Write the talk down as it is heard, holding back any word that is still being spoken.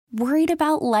Worried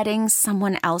about letting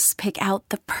someone else pick out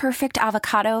the perfect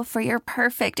avocado for your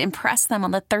perfect impress them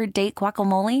on the third date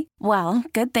guacamole? Well,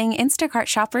 good thing Instacart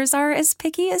shoppers are as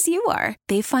picky as you are.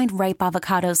 They find ripe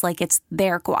avocados like it's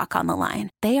their guac on the line.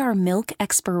 They are milk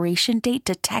expiration date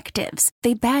detectives.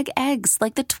 They bag eggs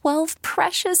like the 12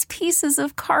 precious pieces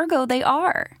of cargo they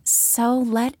are. So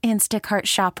let Instacart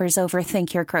shoppers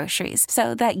overthink your groceries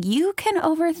so that you can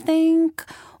overthink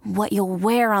what you'll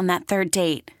wear on that third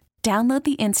date. Download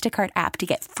the Instacart app to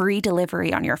get free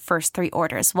delivery on your first 3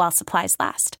 orders while supplies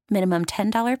last. Minimum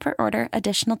 $10 per order.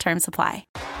 Additional terms apply.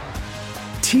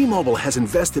 T-Mobile has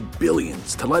invested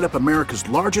billions to light up America's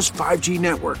largest 5G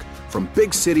network, from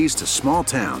big cities to small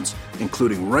towns,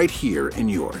 including right here in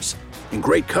yours. And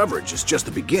great coverage is just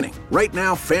the beginning. Right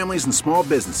now, families and small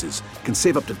businesses can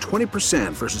save up to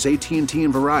 20% versus AT&T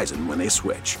and Verizon when they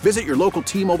switch. Visit your local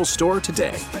T-Mobile store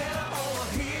today.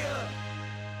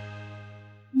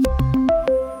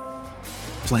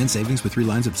 Plan savings with 3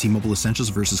 lines of T-Mobile Essentials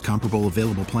versus comparable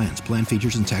available plans. Plan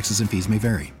features and taxes and fees may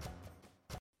vary.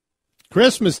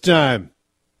 Christmas time.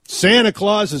 Santa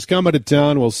Claus is coming to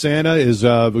town. Well, Santa is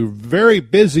a very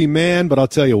busy man, but I'll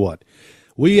tell you what.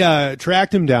 We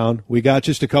tracked him down. We got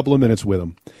just a couple of minutes with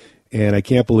him, and I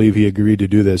can't believe he agreed to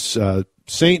do this.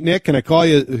 Saint Nick, can I call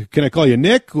you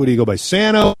Nick? What do you go by,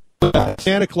 Santa?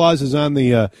 Santa Claus is on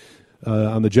the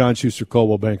John Schuster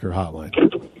Coldwell Banker hotline.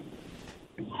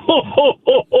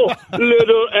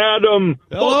 Little Adam.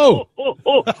 Hello.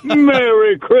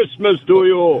 Merry Christmas to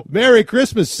you. Merry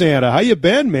Christmas, Santa. How you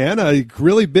been, man?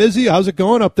 Really busy? How's it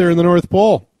going up there in the North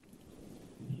Pole?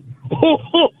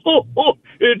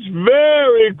 It's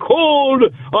very cold,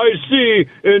 I see,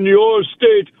 in your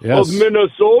state of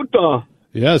Minnesota.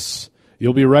 Yes.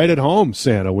 You'll be right at home,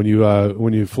 Santa, when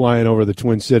you're flying over the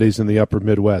Twin Cities in the upper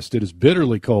Midwest. It is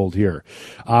bitterly cold here.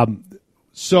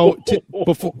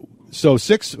 So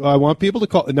 6, I want people to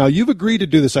call. Now, you've agreed to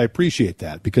do this. I appreciate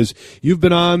that because you've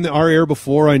been on our air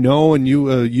before, I know, and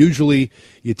you usually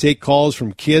you take calls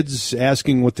from kids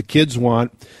asking what the kids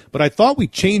want. But I thought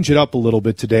we'd change it up a little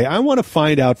bit today. I want to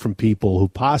find out from people who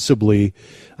possibly,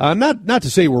 not to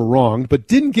say we're wrong, but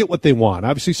didn't get what they want.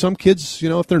 Obviously, some kids,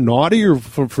 if they're naughty or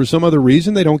for some other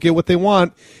reason, they don't get what they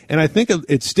want. And I think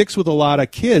it sticks with a lot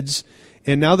of kids.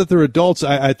 And now that they're adults,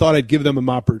 I thought I'd give them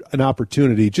an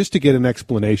opportunity just to get an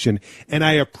explanation, and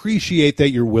I appreciate that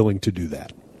you're willing to do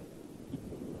that.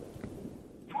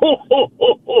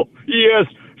 Yes,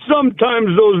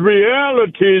 sometimes those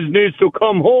realities needs to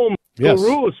come home to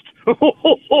roost.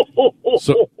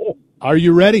 So, are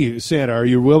you ready, Santa? Are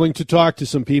you willing to talk to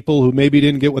some people who maybe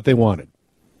didn't get what they wanted?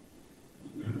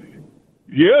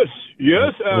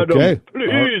 Yes, Adam. Okay.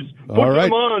 Please, put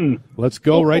them on. Let's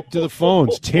go right to the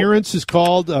phones. Terrence is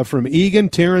called from Eagan.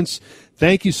 Terrence,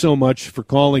 thank you so much for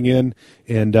calling in,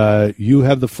 and you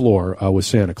have the floor with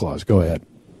Santa Claus. Go ahead.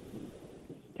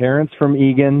 Terrence from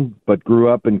Eagan, but grew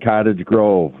up in Cottage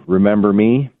Grove. Remember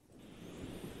me?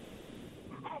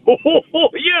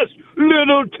 Yes,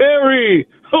 little Terry.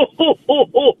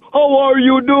 How are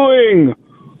you doing?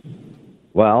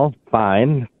 Well,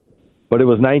 fine. But it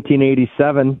was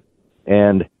 1987,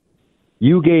 and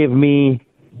you gave me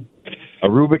a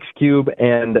Rubik's Cube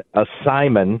and a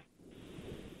Simon.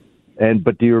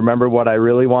 But do you remember what I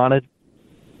really wanted?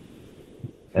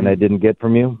 And I didn't get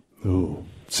from you? Ooh.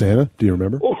 Santa, do you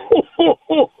remember?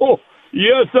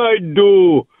 Yes, I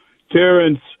do,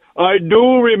 Terrence. I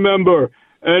do remember.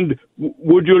 And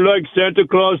would you like Santa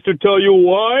Claus to tell you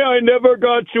why I never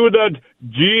got you that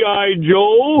G.I.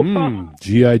 Joe?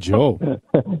 G.I. Joe.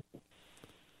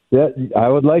 Yeah, I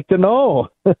would like to know.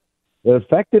 It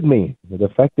affected me.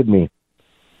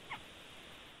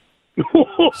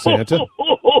 Santa?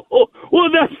 Well,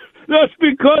 that's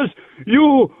because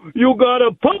you got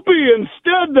a puppy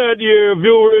instead that year. If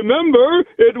you remember,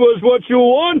 it was what you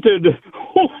wanted.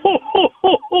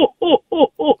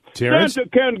 Terrence? Santa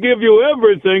can't give you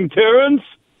everything, Terrence.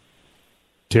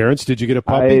 Terrence, did you get a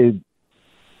puppy?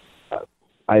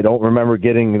 I don't remember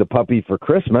getting the puppy for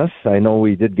Christmas. I know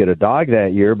we did get a dog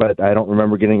that year, but I don't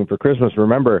remember getting it for Christmas.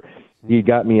 Remember, he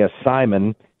got me a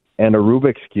Simon and a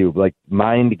Rubik's Cube, like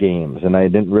mind games, and I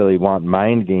didn't really want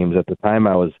mind games at the time.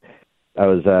 I was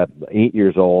 8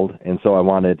 years old, and so I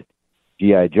wanted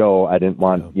G.I. Joe. I didn't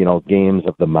want, games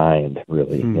of the mind,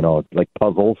 really, like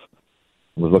puzzles.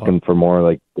 I was looking for more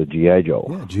like the G.I. Joe.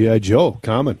 Yeah, G.I. Joe,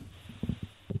 common.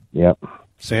 Yep.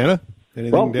 Santa?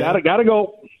 Anything? Well, gotta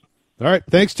go. All right,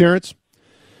 thanks, Terrence.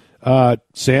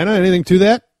 Santa, anything to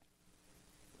that?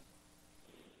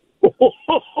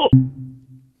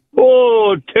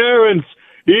 Oh, Terrence,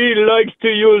 he likes to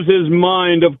use his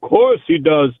mind. Of course he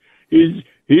does. He's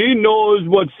He knows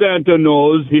what Santa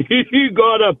knows. He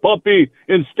got a puppy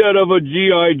instead of a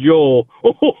G.I. Joe.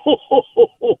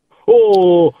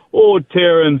 Oh,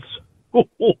 Terrence.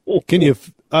 Can you?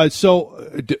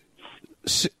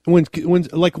 When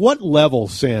like what level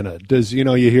Santa does you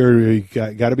hear you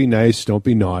got to be nice, don't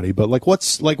be naughty, but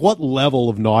what level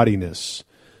of naughtiness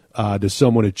does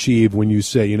someone achieve when you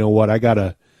say, you know what,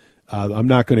 I'm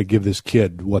not going to give this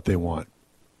kid what they want?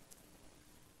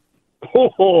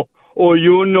 Oh,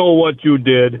 you know what you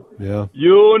did. Yeah.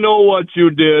 You know what you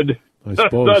did. I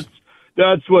suppose.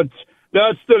 That's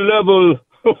the level.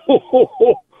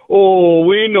 Oh,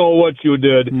 we know what you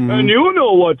did. Mm-hmm. And you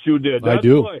know what you did. That's I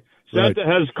do. Why Santa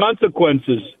has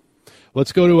consequences.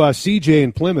 Let's go to CJ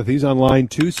in Plymouth. He's on line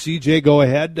 2. CJ, go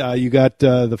ahead. You got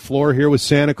the floor here with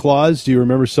Santa Claus. Do you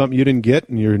remember something you didn't get?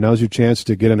 And now's your chance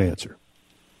to get an answer.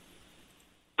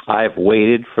 I've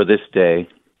waited for this day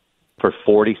for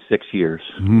 46 years.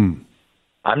 I'm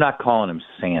not calling him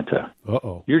Santa.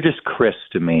 Uh-oh. You're just Chris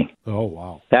to me. Oh,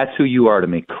 wow. That's who you are to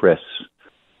me, Chris.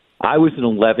 I was an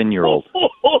 11-year-old.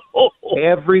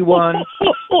 Everyone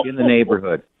in the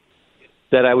neighborhood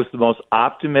said I was the most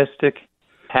optimistic,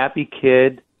 happy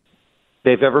kid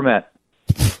they've ever met.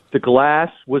 The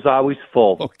glass was always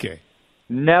full. Okay.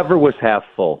 Never was half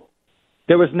full.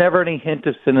 There was never any hint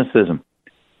of cynicism.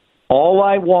 All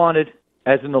I wanted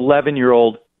as an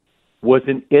 11-year-old was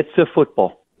an Itza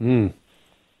football.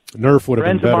 Nerf would have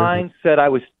been better. Friends of mine said I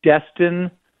was destined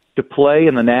to play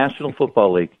in the National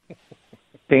Football League.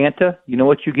 Santa, you know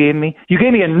what you gave me? You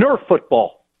gave me a Nerf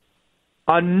football.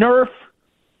 A Nerf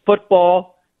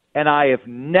football, and I have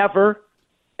never,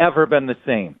 ever been the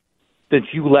same since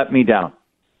you let me down.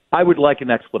 I would like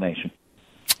an explanation.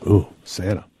 Ooh,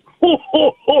 Santa.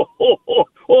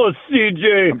 Oh,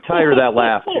 CJ. I'm tired of that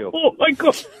laugh, too.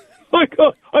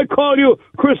 I call you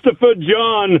Christopher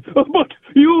John, but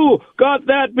you got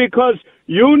that because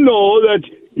you know that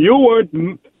you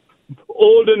weren't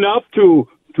old enough to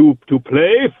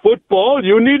play football.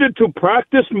 You needed to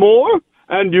practice more,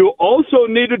 and you also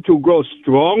needed to grow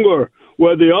stronger,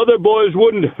 where the other boys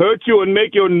wouldn't hurt you and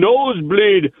make your nose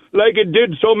bleed like it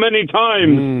did so many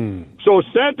times. So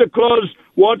Santa Claus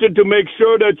wanted to make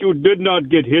sure that you did not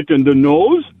get hit in the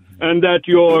nose, and that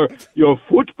your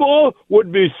football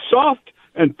would be soft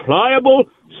and pliable,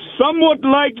 somewhat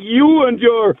like you and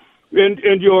your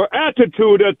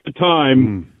attitude at the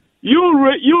time.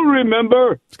 You'll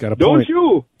remember, it's got a don't point.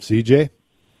 you? CJ?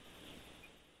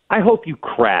 I hope you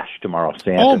crash tomorrow,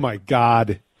 Santa. Oh, my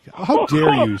God. How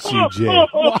dare you, CJ?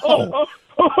 Wow.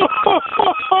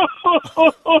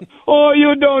 Oh,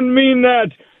 you don't mean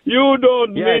that. You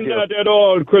don't mean that at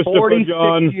all, Christopher 46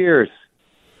 John. years.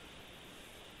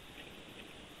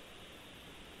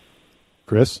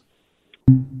 Chris?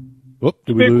 Whoop,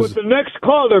 did we Speak lose? with the next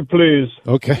caller, please.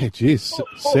 Okay, geez.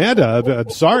 Santa, I'm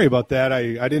sorry about that. I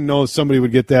didn't know somebody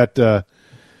would get that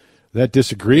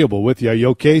disagreeable with you. Are you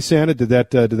okay, Santa? Did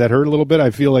that hurt a little bit? I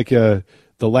feel like the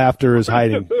laughter is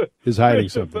hiding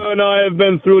something. And I have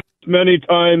been through this many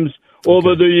times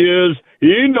over the years.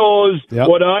 He knows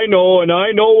what I know, and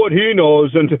I know what he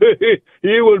knows, and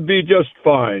he will be just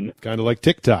fine. Kind of like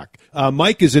TikTok.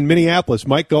 Mike is in Minneapolis.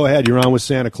 Mike, go ahead. You're on with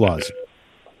Santa Claus.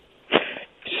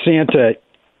 Santa,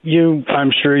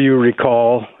 I'm sure you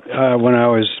recall when I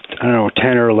was, 10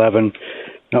 or 11.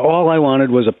 Now, all I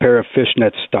wanted was a pair of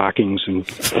fishnet stockings, and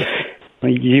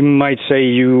you might say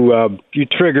you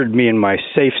triggered me in my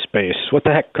safe space. What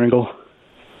the heck, Kringle?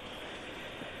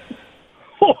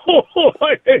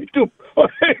 I hate to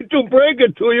break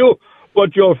it to you,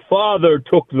 but your father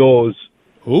took those.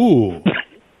 Ooh,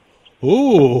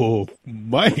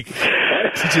 Mike,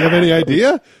 did you have any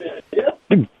idea?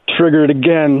 Triggered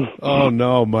again. Oh,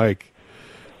 no, Mike.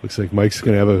 Looks like Mike's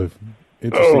going to have an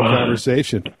interesting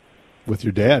conversation with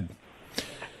your dad.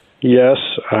 Yes,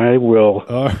 I will.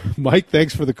 Mike,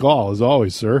 thanks for the call, as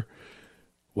always, sir.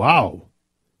 Wow.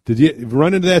 Did you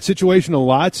run into that situation a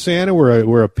lot, Santa,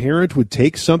 where a parent would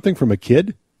take something from a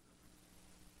kid?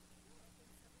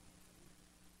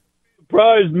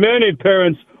 Surprised many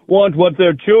parents want what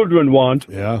their children want.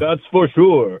 Yeah. That's for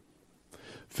sure.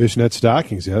 Fishnet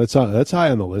stockings, yeah, that's high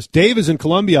on the list. Dave is in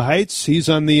Columbia Heights. He's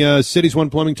on the Cities One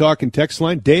Plumbing Talk and text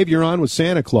line. Dave, you're on with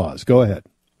Santa Claus. Go ahead.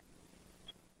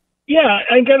 Yeah,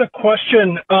 I got a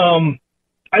question.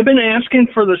 I've been asking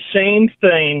for the same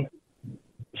thing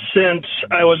since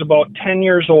I was about 10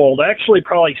 years old, actually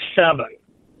probably 7.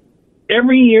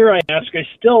 Every year I ask, I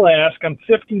still ask, I'm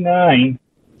 59.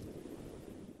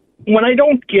 When I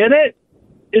don't get it,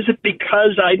 is it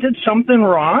because I did something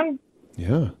wrong?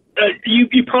 Yeah.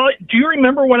 You probably do. You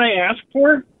remember what I asked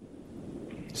for?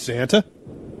 Santa?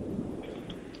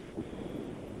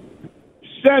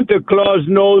 Santa Claus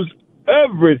knows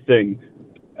everything.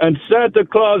 And Santa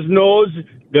Claus knows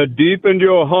that deep in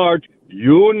your heart,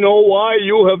 you know why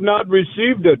you have not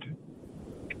received it.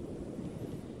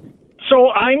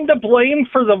 So I'm to blame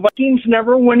for the Vikings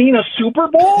never winning a Super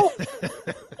Bowl?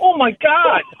 Oh, my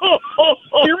God.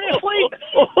 Seriously?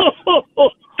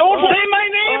 Don't say my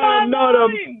name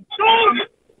online! Don't!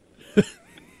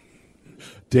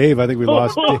 Dave, I think we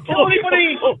lost Dave.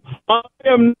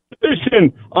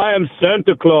 Listen, I am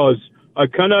Santa Claus. I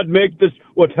cannot make this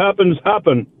what happens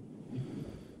happen.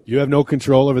 You have no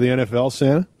control over the NFL,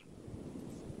 Santa?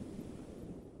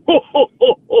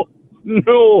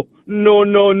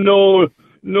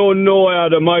 No,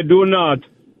 Adam, I do not.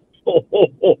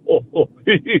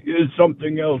 He is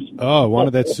something else. Oh,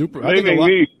 wanted that super. Blaming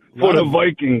me for the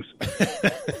Vikings.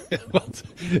 Well,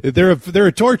 they're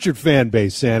a tortured fan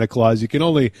base, Santa Claus. You can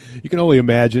only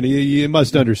imagine. You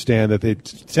must understand that they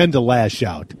tend to lash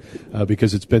out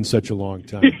because it's been such a long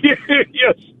time.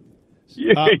 Yes.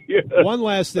 One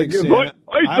last thing, Santa.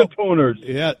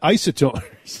 Isotoners.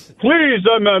 Isotoners. Please,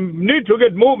 I need to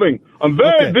get moving. I'm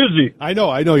very busy. I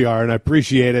know you are, and I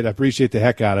appreciate it. I appreciate the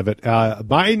heck out of it.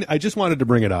 Mine, I just wanted to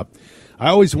bring it up. I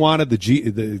always wanted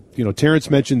Terrence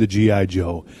mentioned the G.I.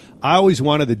 Joe. I always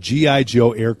wanted the G.I.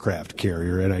 Joe aircraft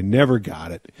carrier, and I never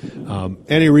got it.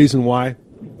 Any reason why?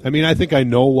 I mean, I think I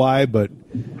know why, but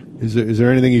is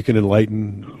there anything you can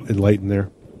enlighten there?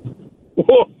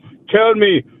 Oh, tell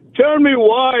me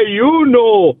why. You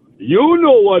know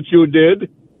what you did.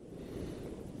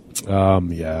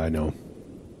 Yeah, I know.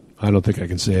 I don't think I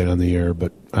can say it on the air,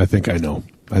 but I think I know.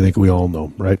 I think we all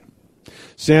know, right?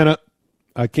 Santa,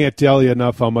 I can't tell you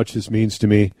enough how much this means to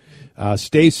me.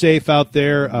 Stay safe out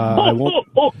there.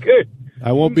 Okay.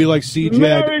 I won't be like CJ.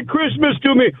 Merry Christmas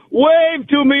to me. Wave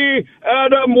to me,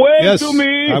 Adam. Wave to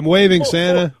me. I'm waving,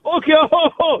 Santa. Okay.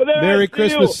 Merry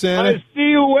Christmas, Santa. I see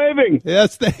you waving.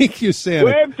 Yes, thank you, Santa.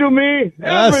 Wave to me.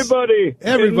 Yes.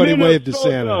 Everybody wave to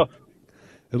Santa.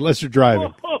 Unless you're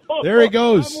driving. There he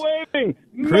goes. I'm waving.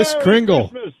 Kris Kringle.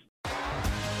 Christmas.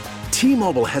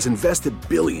 T-Mobile has invested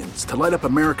billions to light up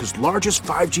America's largest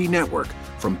 5G network,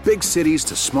 from big cities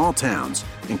to small towns,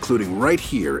 including right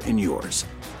here in yours.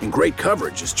 And great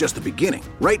coverage is just the beginning.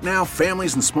 Right now,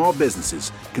 families and small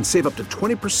businesses can save up to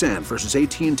 20% versus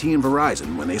AT&T and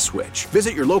Verizon when they switch.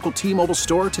 Visit your local T-Mobile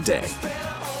store today.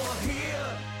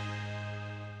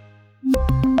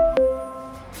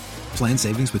 Plan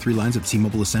savings with 3 lines of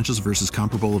T-Mobile Essentials versus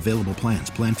comparable available plans.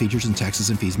 Plan features and taxes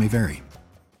and fees may vary.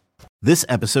 This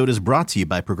episode is brought to you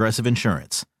by Progressive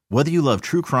Insurance. Whether you love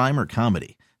true crime or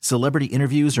comedy, celebrity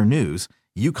interviews or news,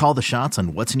 you call the shots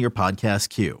on what's in your podcast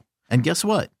queue. And guess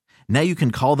what? Now you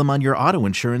can call them on your auto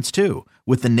insurance too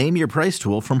with the Name Your Price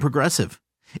tool from Progressive.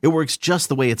 It works just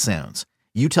the way it sounds.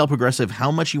 You tell Progressive how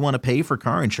much you want to pay for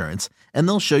car insurance, and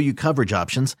they'll show you coverage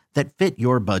options that fit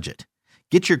your budget.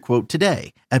 Get your quote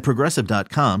today at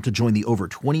Progressive.com to join the over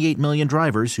 28 million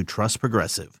drivers who trust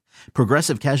Progressive.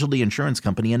 Progressive Casualty Insurance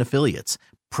Company and Affiliates.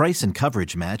 Price and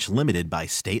coverage match limited by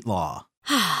state law.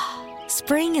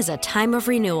 Spring is a time of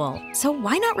renewal, so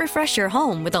why not refresh your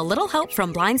home with a little help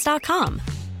from Blinds.com?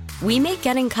 We make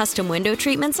getting custom window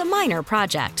treatments a minor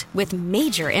project with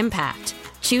major impact.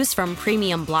 Choose from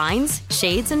premium blinds,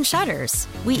 shades, and shutters.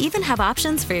 We even have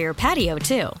options for your patio,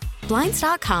 too.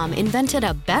 Blinds.com invented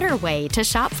a better way to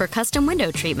shop for custom window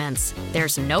treatments.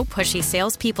 There's no pushy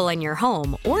salespeople in your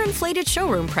home or inflated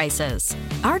showroom prices.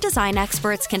 Our design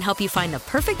experts can help you find the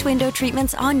perfect window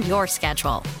treatments on your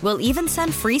schedule. We'll even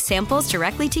send free samples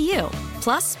directly to you.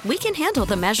 Plus, we can handle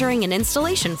the measuring and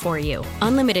installation for you.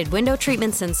 Unlimited window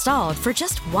treatments installed for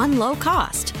just one low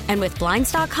cost. And with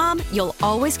Blinds.com, you'll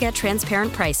always get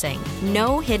transparent pricing.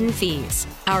 No hidden fees.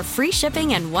 Our free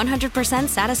shipping and 100%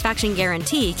 satisfaction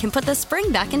guarantee can put the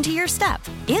spring back into your step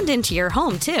and into your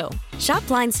home, too. Shop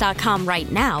Blinds.com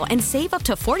right now and save up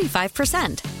to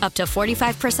 45%. Up to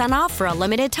 45% off for a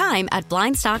limited time at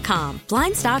Blinds.com.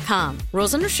 Blinds.com.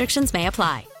 Rules and restrictions may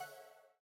apply.